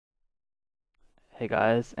Hey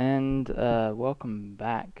guys, and welcome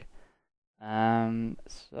back.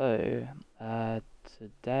 So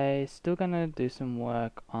today still gonna do some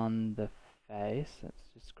work on the face. Let's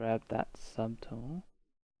just grab that subtool.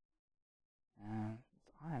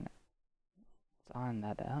 Let's iron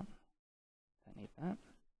that out. Don't need that.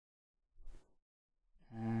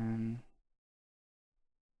 I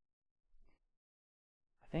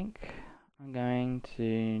think I'm going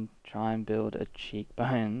to try and build a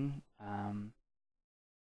cheekbone. I'm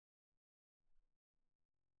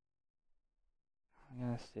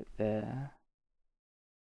gonna sit there.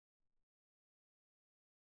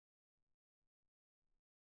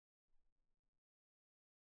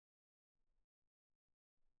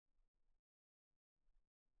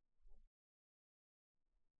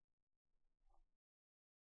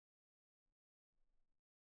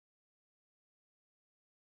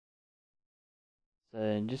 So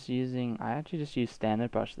I actually just use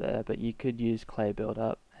standard brush there, but you could use clay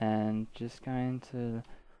buildup and just going to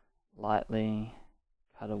lightly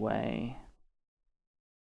cut away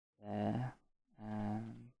there.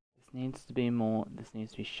 This needs to be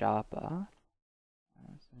sharper. So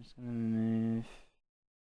I'm just gonna move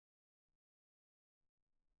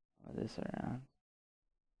this around.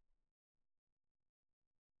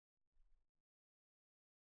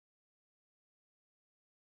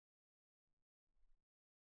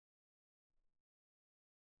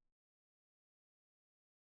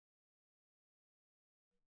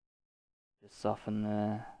 Just soften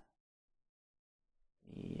the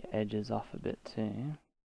edges off a bit too.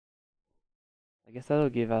 I guess that'll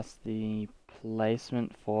give us the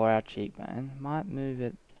placement for our cheekbone. Might move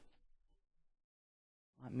it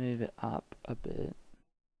up a bit.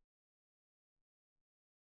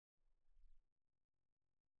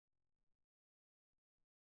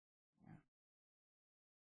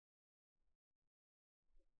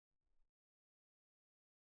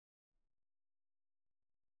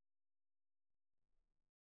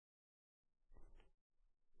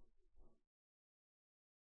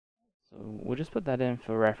 So we'll just put that in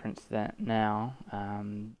for reference that now,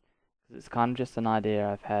 because it's kind of just an idea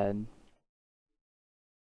I've had,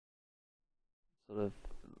 sort of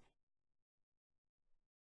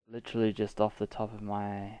literally just off the top of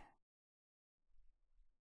my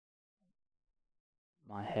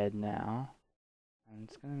head now. I'm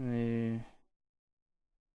just gonna move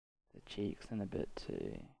the cheeks in a bit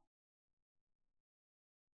too.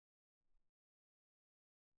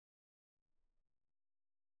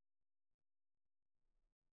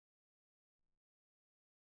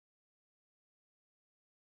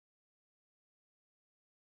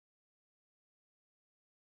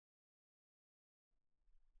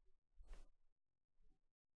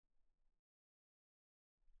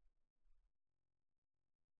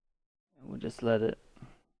 We'll just let it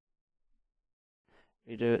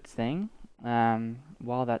redo its thing.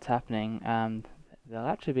 While that's happening, there'll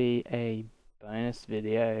actually be a bonus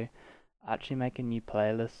video. I actually make a new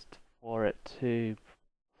playlist for it too,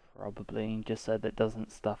 probably, just so that it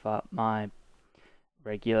doesn't stuff up my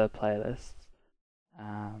regular playlists.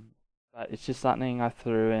 But it's just something I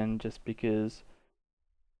threw in just because,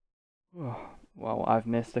 well, I've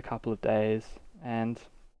missed a couple of days and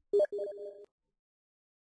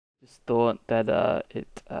just thought that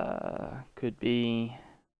it could be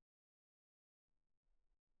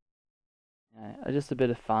just a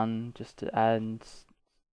bit of fun, just to add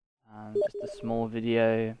just a small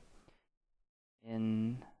video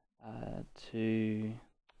in to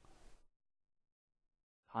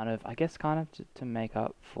kind of to make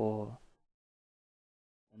up for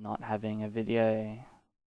not having a video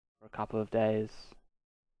for a couple of days,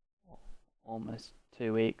 almost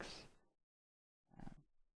 2 weeks.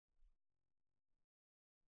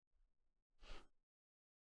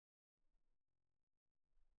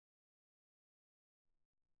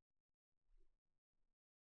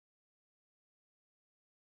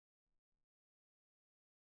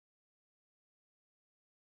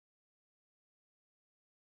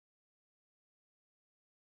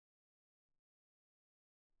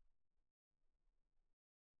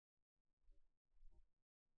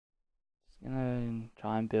 Just gonna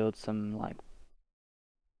try and build some like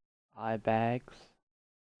eye bags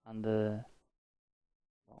under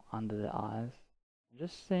the eyes. I'm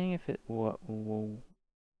just seeing if it will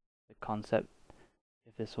the concept,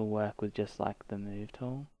 if this will work with just like the move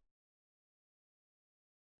tool.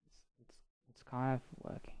 It's kind of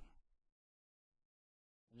working.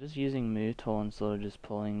 I'm just using move tool and sort of just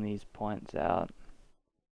pulling these points out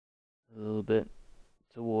a little bit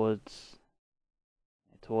towards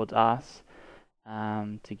us,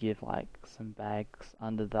 to give like some bags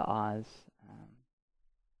under the eyes.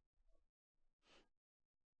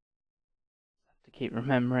 keep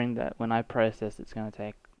remembering that when I process, it's going to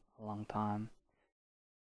take a long time.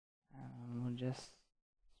 We'll just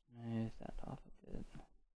smooth that off a bit.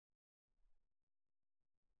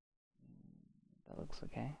 That looks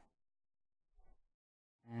okay.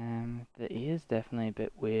 The ear's definitely a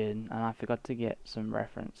bit weird, and I forgot to get some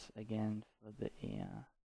reference again for the ear.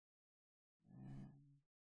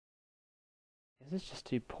 I guess it's just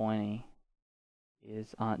too pointy.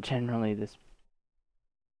 Ears aren't generally this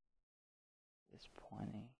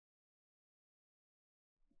pointy.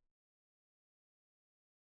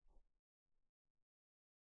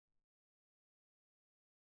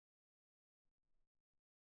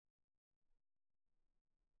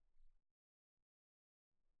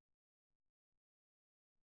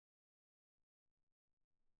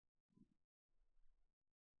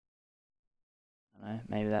 I don't know,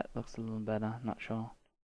 maybe that looks a little better, not sure.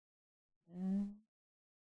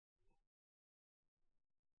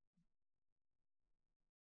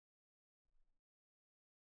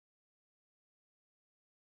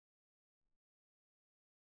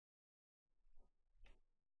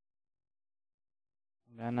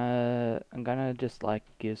 I'm gonna just like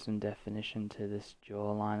give some definition to this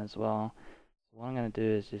jawline as well. So what I'm gonna do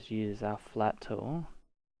is just use our flat tool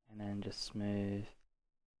and then just smooth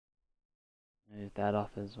that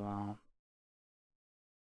off as well.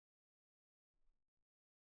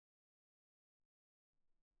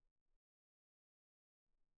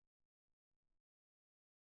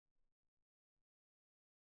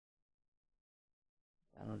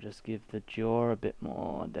 That'll just give the jaw a bit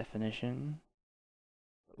more definition.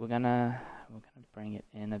 But we're gonna bring it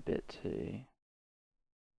in a bit too.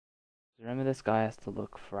 Remember, this guy has to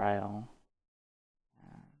look frail.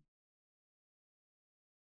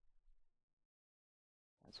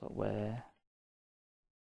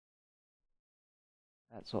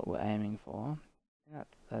 That's what we're aiming for.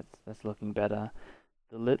 That's looking better.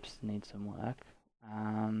 The lips need some work,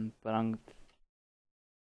 but I'm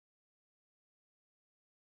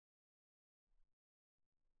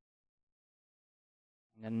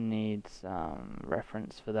gonna need some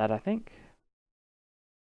reference for that, I think.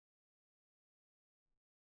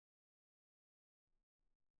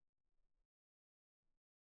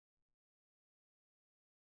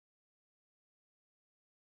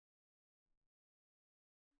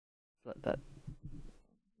 Let that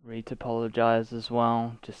retopologize as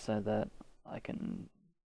well, just so that I can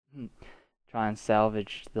try and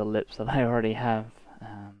salvage the lips that I already have.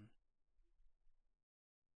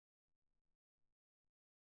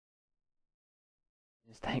 It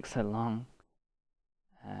just takes so long.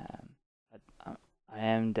 I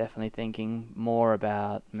am definitely thinking more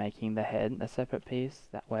about making the head a separate piece.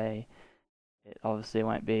 That way, it obviously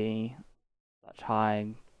won't be such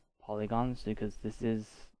high polygons, because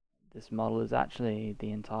this model is actually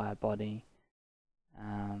the entire body.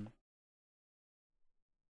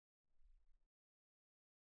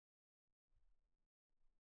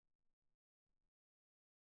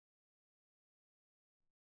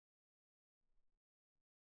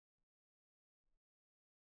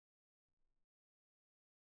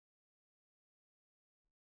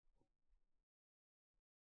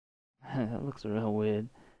 That looks real weird.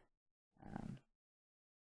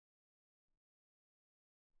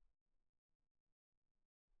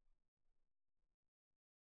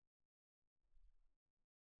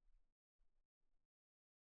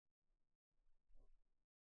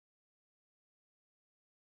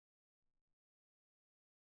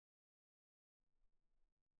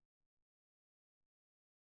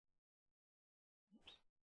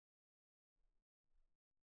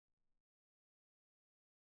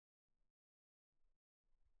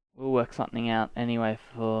 We'll work something out anyway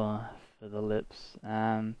for the lips.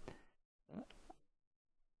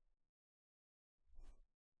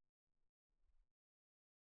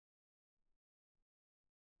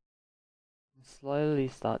 Slowly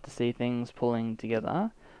start to see things pulling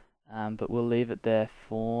together, but we'll leave it there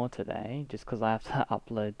for today, just because I have to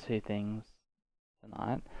upload 2 things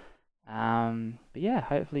tonight. But yeah,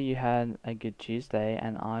 hopefully you had a good Tuesday,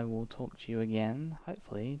 and I will talk to you again,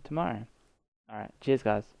 hopefully, tomorrow. Alright, cheers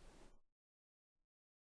guys.